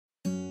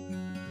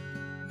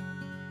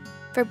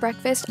For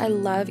breakfast, I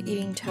love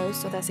eating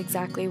toast, so that's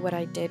exactly what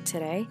I did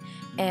today.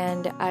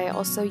 And I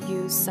also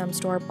used some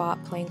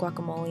store-bought plain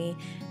guacamole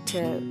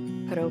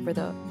to put over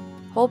the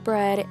whole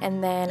bread,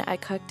 and then I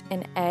cooked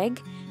an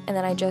egg, and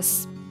then I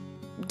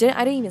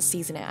didn't even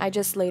season it. I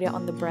just laid it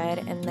on the bread,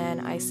 and then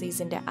I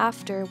seasoned it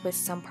after with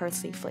some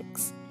parsley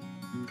flakes.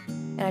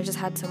 And I just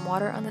had some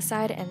water on the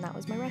side, and that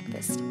was my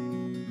breakfast.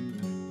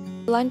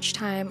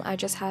 Lunchtime, I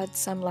just had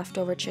some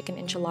leftover chicken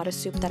enchilada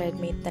soup that I had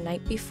made the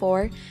night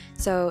before,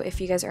 so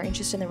if you guys are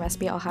interested in the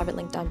recipe, I'll have it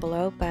linked down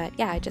below, but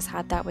yeah, I just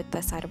had that with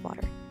the side of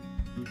water.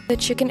 The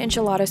chicken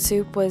enchilada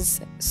soup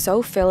was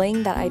so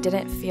filling that I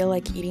didn't feel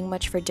like eating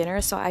much for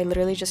dinner, so I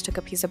literally just took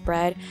a piece of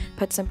bread,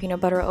 put some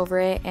peanut butter over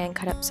it, and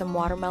cut up some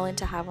watermelon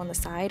to have on the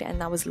side, and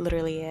that was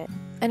literally it.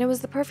 And it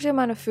was the perfect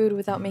amount of food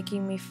without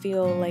making me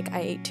feel like I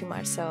ate too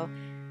much, so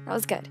that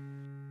was good.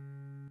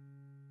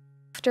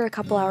 After a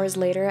couple hours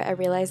later, I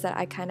realized that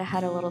I kind of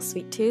had a little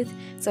sweet tooth,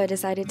 so I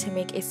decided to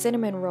make a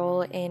cinnamon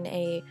roll in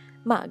a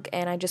mug,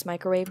 and I just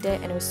microwaved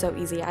it, and it was so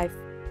easy. I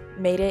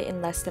made it in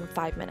less than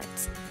 5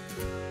 minutes.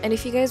 And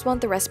if you guys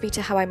want the recipe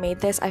to how I made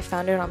this, I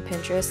found it on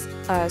Pinterest,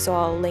 so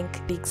I'll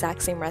link the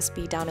exact same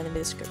recipe down in the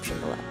description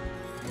below.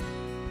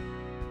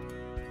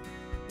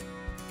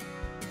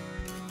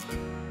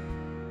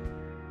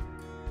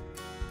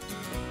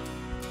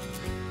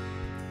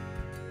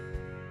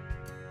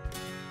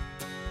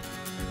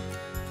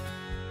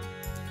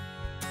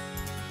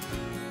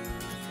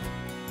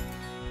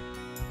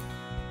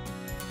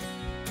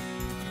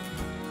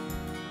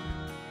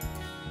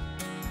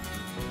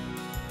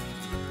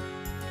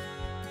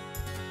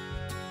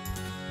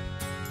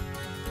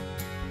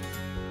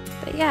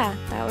 But yeah,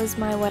 that was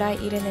my what I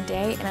eat in a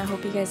day, and I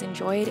hope you guys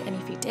enjoyed, and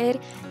if you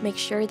did, make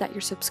sure that you're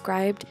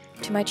subscribed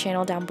to my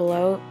channel down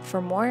below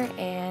for more,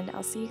 and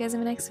I'll see you guys in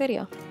the next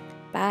video.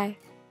 Bye!